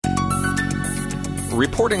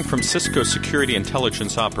Reporting from Cisco Security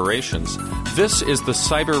Intelligence Operations, this is the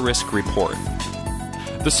Cyber Risk Report.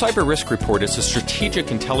 The Cyber Risk Report is a strategic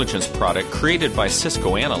intelligence product created by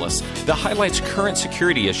Cisco analysts that highlights current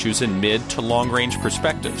security issues in mid to long-range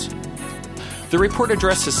perspectives. The report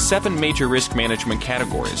addresses 7 major risk management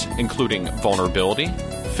categories, including vulnerability,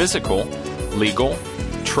 physical, legal,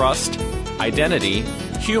 trust, identity,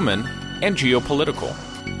 human, and geopolitical.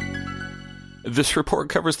 This report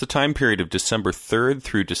covers the time period of December 3rd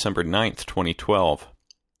through December 9th, 2012.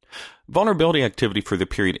 Vulnerability activity for the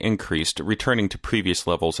period increased, returning to previous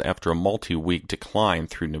levels after a multi-week decline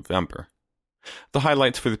through November. The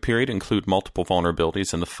highlights for the period include multiple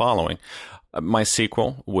vulnerabilities in the following: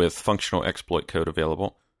 MySQL with functional exploit code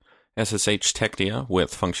available, SSH Technia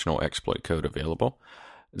with functional exploit code available,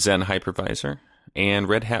 Xen Hypervisor, and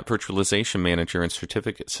Red Hat Virtualization Manager and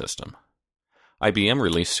Certificate System. IBM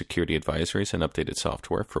released security advisories and updated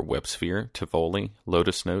software for WebSphere, Tivoli,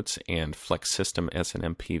 Lotus Notes, and Flex System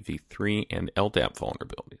SNMP v3 and LDAP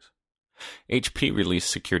vulnerabilities. HP released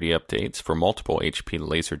security updates for multiple HP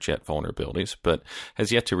LaserJet vulnerabilities, but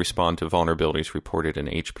has yet to respond to vulnerabilities reported in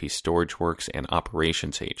HP StorageWorks and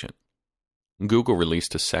Operations Agent. Google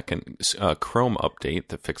released a second Chrome update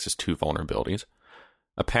that fixes 2 vulnerabilities.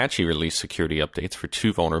 Apache released security updates for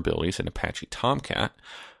 2 vulnerabilities in Apache Tomcat.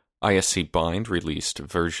 ISC Bind released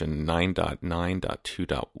version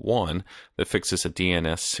 9.9.2.1 that fixes a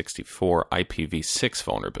DNS64 IPv6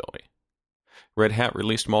 vulnerability. Red Hat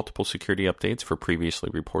released multiple security updates for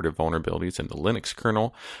previously reported vulnerabilities in the Linux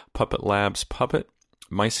kernel, Puppet Labs Puppet,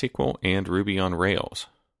 MySQL, and Ruby on Rails.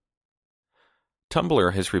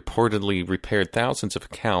 Tumblr has reportedly repaired thousands of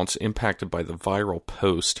accounts impacted by the viral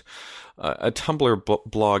post. A Tumblr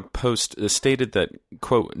blog post stated that,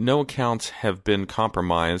 quote, "No accounts have been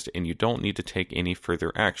compromised and you don't need to take any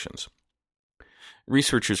further actions."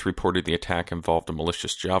 Researchers reported the attack involved a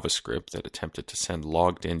malicious JavaScript that attempted to send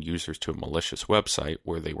logged-in users to a malicious website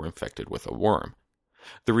where they were infected with a worm.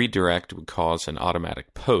 The redirect would cause an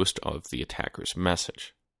automatic post of the attacker's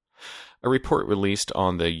message. A report released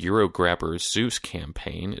on the Eurograbber Zeus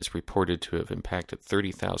campaign is reported to have impacted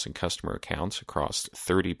 30,000 customer accounts across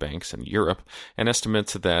 30 banks in Europe, and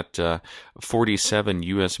estimates that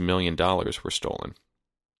 $47 million were stolen.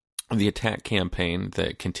 The attack campaign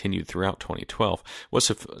that continued throughout 2012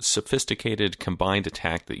 was a sophisticated combined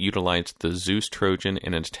attack that utilized the Zeus Trojan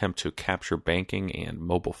in an attempt to capture banking and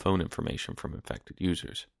mobile phone information from infected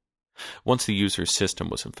users. Once the user's system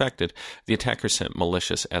was infected, the attacker sent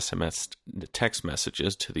malicious SMS text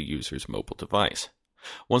messages to the user's mobile device.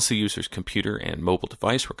 Once the user's computer and mobile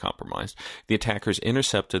device were compromised, the attackers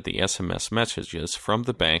intercepted the SMS messages from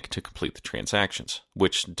the bank to complete the transactions,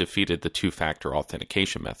 which defeated the 2-factor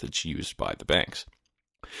authentication methods used by the banks.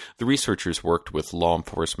 The researchers worked with law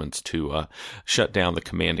enforcement to shut down the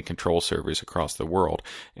command and control servers across the world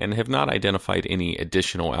and have not identified any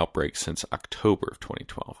additional outbreaks since October of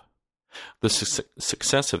 2012. The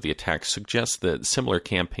success of the attack suggests that similar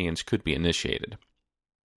campaigns could be initiated.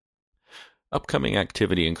 Upcoming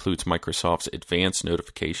activity includes Microsoft's advanced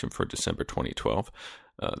notification for December 2012.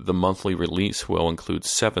 The monthly release will include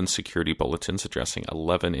 7 security bulletins addressing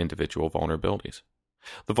 11 individual vulnerabilities.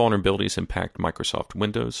 The vulnerabilities impact Microsoft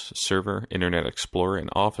Windows, Server, Internet Explorer, and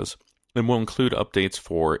Office, and will include updates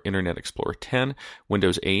for Internet Explorer 10,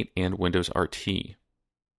 Windows 8, and Windows RT.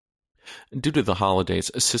 Due to the holidays,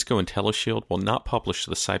 Cisco IntelliShield will not publish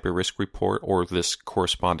the Cyber Risk Report or this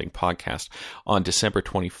corresponding podcast on December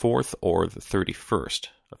 24th or the 31st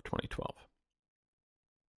of 2012.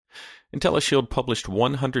 IntelliShield published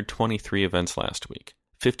 123 events last week,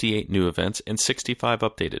 58 new events, and 65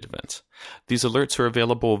 updated events. These alerts are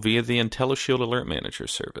available via the IntelliShield Alert Manager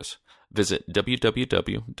service. Visit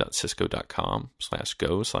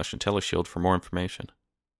www.cisco.com/go/IntelliShield for more information.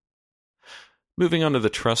 Moving on to the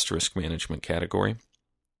trust risk management category.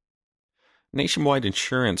 Nationwide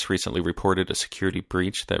Insurance recently reported a security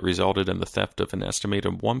breach that resulted in the theft of an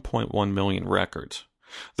estimated 1.1 million records.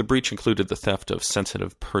 The breach included the theft of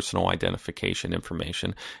sensitive personal identification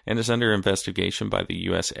information and is under investigation by the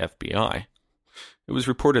U.S. FBI. It was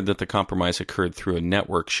reported that the compromise occurred through a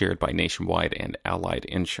network shared by Nationwide and Allied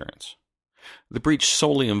Insurance. The breach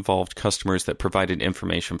solely involved customers that provided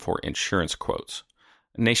information for insurance quotes.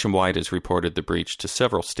 Nationwide has reported the breach to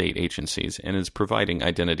several state agencies and is providing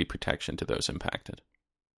identity protection to those impacted.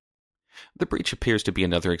 The breach appears to be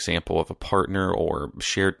another example of a partner or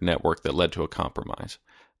shared network that led to a compromise.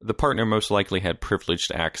 The partner most likely had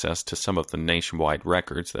privileged access to some of the Nationwide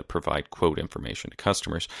records that provide quote information to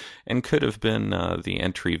customers and could have been the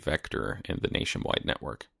entry vector in the Nationwide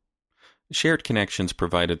network. Shared connections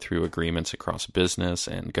provided through agreements across business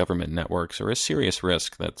and government networks are a serious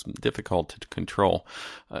risk that's difficult to control.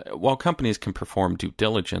 While companies can perform due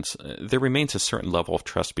diligence, there remains a certain level of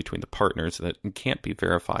trust between the partners that can't be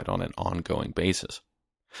verified on an ongoing basis.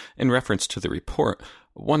 In reference to the report,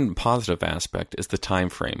 one positive aspect is the time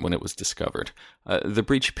frame when it was discovered. The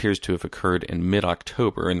breach appears to have occurred in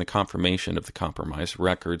mid-October, and the confirmation of the compromised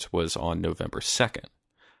records was on November 2nd.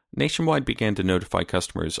 Nationwide began to notify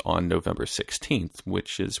customers on November 16th,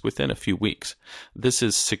 which is within a few weeks. This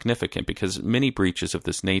is significant because many breaches of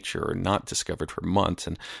this nature are not discovered for months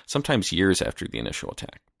and sometimes years after the initial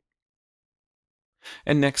attack.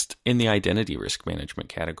 And next, in the identity risk management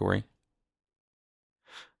category,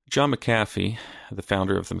 John McAfee, the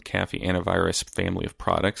founder of the McAfee antivirus family of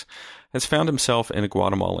products, has found himself in a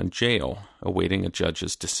Guatemalan jail, awaiting a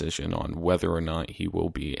judge's decision on whether or not he will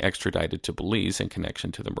be extradited to Belize in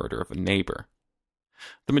connection to the murder of a neighbor.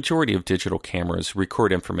 The majority of digital cameras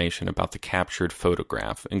record information about the captured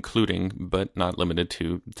photograph, including, but not limited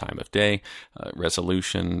to, time of day,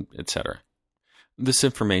 resolution, etc. This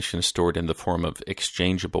information is stored in the form of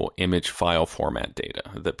exchangeable image file format data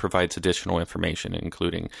that provides additional information,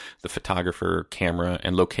 including the photographer, camera,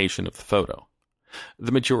 and location of the photo.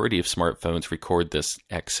 The majority of smartphones record this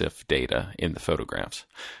EXIF data in the photographs.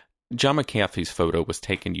 John McAfee's photo was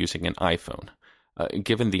taken using an iPhone.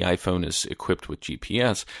 Given the iPhone is equipped with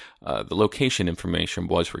GPS, the location information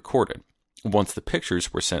was recorded. Once the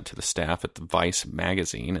pictures were sent to the staff at the Vice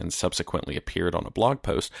magazine and subsequently appeared on a blog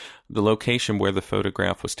post, the location where the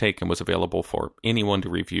photograph was taken was available for anyone to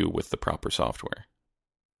review with the proper software.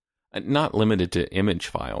 Not limited to image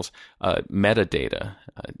files, metadata,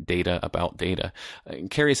 data about data,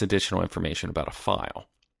 carries additional information about a file.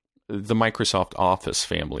 The Microsoft Office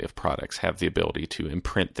family of products have the ability to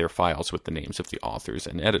imprint their files with the names of the authors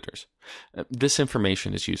and editors. This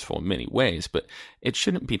information is useful in many ways, but it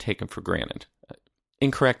shouldn't be taken for granted.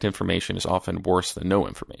 Incorrect information is often worse than no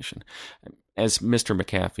information. As Mr.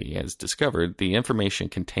 McAfee has discovered, the information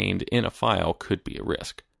contained in a file could be a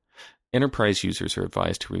risk. Enterprise users are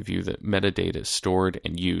advised to review that metadata is stored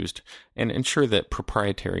and used and ensure that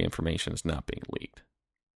proprietary information is not being leaked.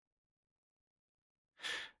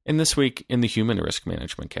 And this week, in the human risk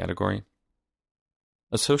management category,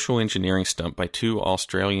 a social engineering stunt by two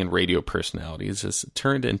Australian radio personalities has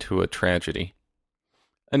turned into a tragedy.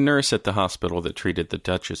 A nurse at the hospital that treated the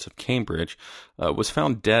Duchess of Cambridge was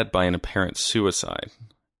found dead by an apparent suicide.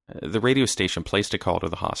 The radio station placed a call to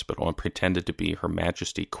the hospital and pretended to be Her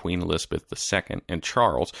Majesty Queen Elizabeth II and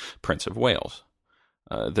Charles, Prince of Wales.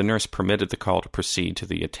 The nurse permitted the call to proceed to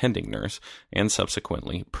the attending nurse, and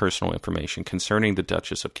subsequently, personal information concerning the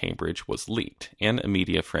Duchess of Cambridge was leaked, and a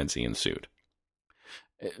media frenzy ensued.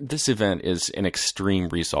 This event is an extreme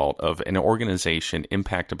result of an organization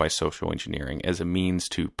impacted by social engineering as a means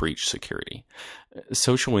to breach security.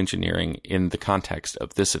 Social engineering, in the context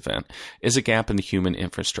of this event, is a gap in the human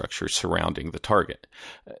infrastructure surrounding the target.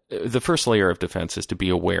 The first layer of defense is to be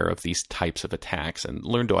aware of these types of attacks and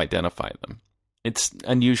learn to identify them. It's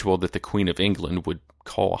unusual that the Queen of England would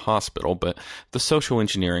call a hospital, but the social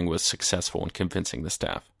engineering was successful in convincing the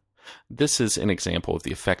staff. This is an example of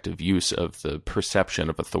the effective use of the perception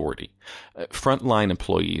of authority. Frontline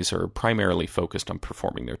employees are primarily focused on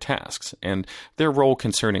performing their tasks, and their role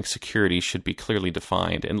concerning security should be clearly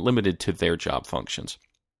defined and limited to their job functions.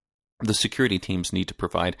 The security teams need to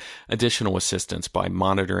provide additional assistance by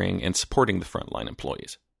monitoring and supporting the frontline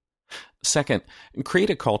employees. Second, create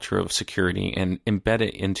a culture of security and embed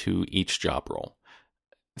it into each job role.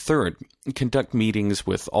 Third, conduct meetings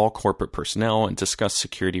with all corporate personnel and discuss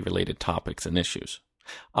security-related topics and issues.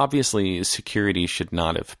 Obviously, security should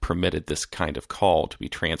not have permitted this kind of call to be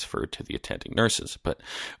transferred to the attending nurses, but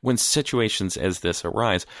when situations as this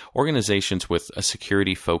arise, organizations with a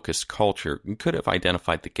security-focused culture could have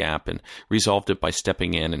identified the gap and resolved it by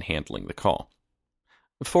stepping in and handling the call.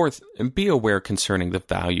 Fourth, be aware concerning the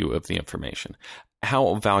value of the information.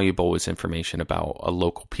 How valuable is information about a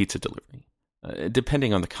local pizza delivery?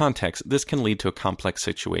 Depending on the context, this can lead to a complex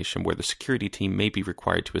situation where the security team may be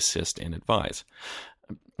required to assist and advise.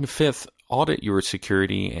 Fifth, audit your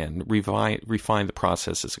security and refine the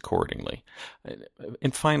processes accordingly.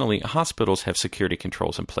 And finally, hospitals have security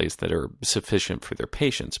controls in place that are sufficient for their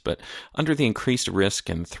patients, but under the increased risk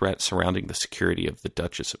and threat surrounding the security of the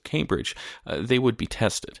Duchess of Cambridge, they would be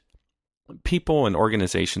tested. People and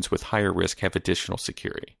organizations with higher risk have additional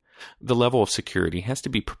security. The level of security has to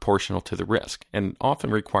be proportional to the risk and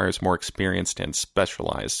often requires more experienced and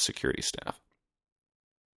specialized security staff.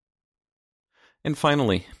 And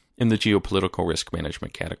finally, in the geopolitical risk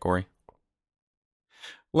management category,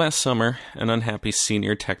 Last summer, an unhappy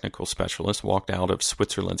senior technical specialist walked out of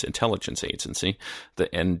Switzerland's intelligence agency, the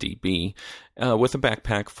NDB, with a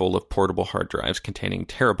backpack full of portable hard drives containing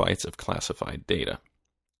terabytes of classified data.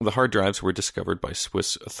 The hard drives were discovered by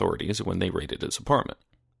Swiss authorities when they raided his apartment.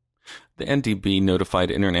 The NDB notified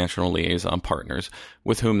international liaison partners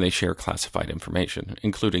with whom they share classified information,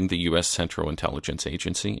 including the U.S. Central Intelligence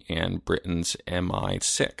Agency and Britain's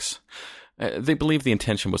MI6. They believe the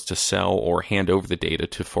intention was to sell or hand over the data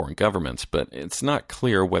to foreign governments, but it's not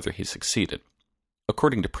clear whether he succeeded.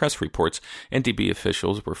 According to press reports, NDB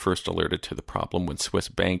officials were first alerted to the problem when Swiss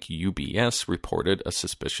bank UBS reported a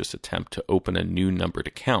suspicious attempt to open a new numbered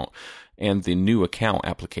account, and the new account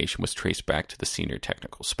application was traced back to the senior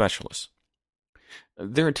technical specialist.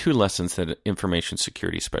 There are two lessons that information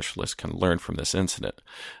security specialists can learn from this incident.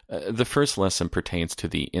 The first lesson pertains to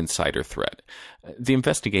the insider threat. The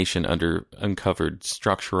investigation uncovered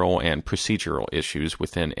structural and procedural issues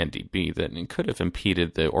within NDB that could have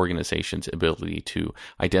impeded the organization's ability to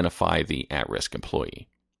identify the at-risk employee.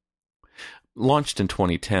 Launched in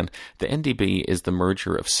 2010, the NDB is the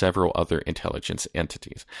merger of several other intelligence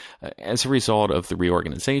entities. As a result of the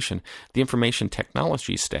reorganization, the information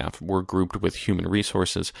technology staff were grouped with human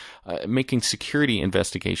resources, making security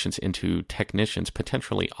investigations into technicians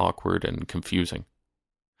potentially awkward and confusing.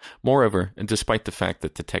 Moreover, despite the fact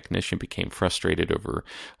that the technician became frustrated over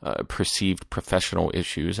perceived professional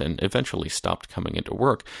issues and eventually stopped coming into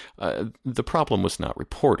work, the problem was not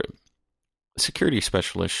reported. Security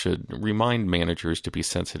specialists should remind managers to be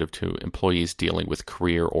sensitive to employees dealing with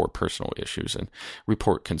career or personal issues and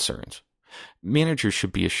report concerns. Managers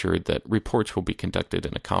should be assured that reports will be conducted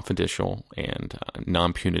in a confidential and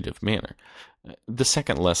non-punitive manner. The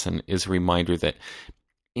second lesson is a reminder that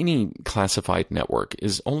any classified network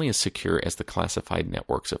is only as secure as the classified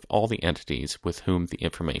networks of all the entities with whom the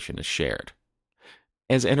information is shared.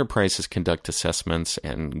 As enterprises conduct assessments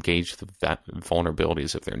and gauge the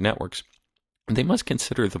vulnerabilities of their networks, they must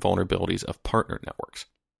consider the vulnerabilities of partner networks.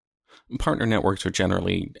 Partner networks are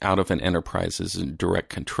generally out of an enterprise's direct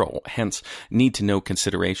control, hence need-to-know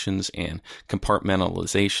considerations and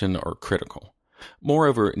compartmentalization are critical.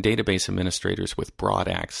 Moreover, database administrators with broad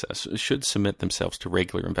access should submit themselves to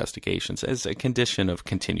regular investigations as a condition of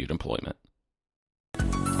continued employment.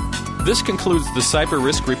 This concludes the Cyber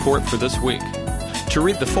Risk Report for this week. To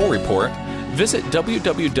read the full report, visit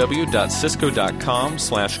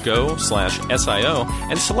www.cisco.com/go/SIO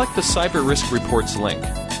and select the Cyber Risk Reports link.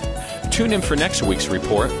 Tune in for next week's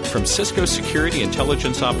report from Cisco Security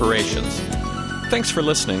Intelligence Operations. Thanks for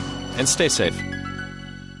listening, and stay safe.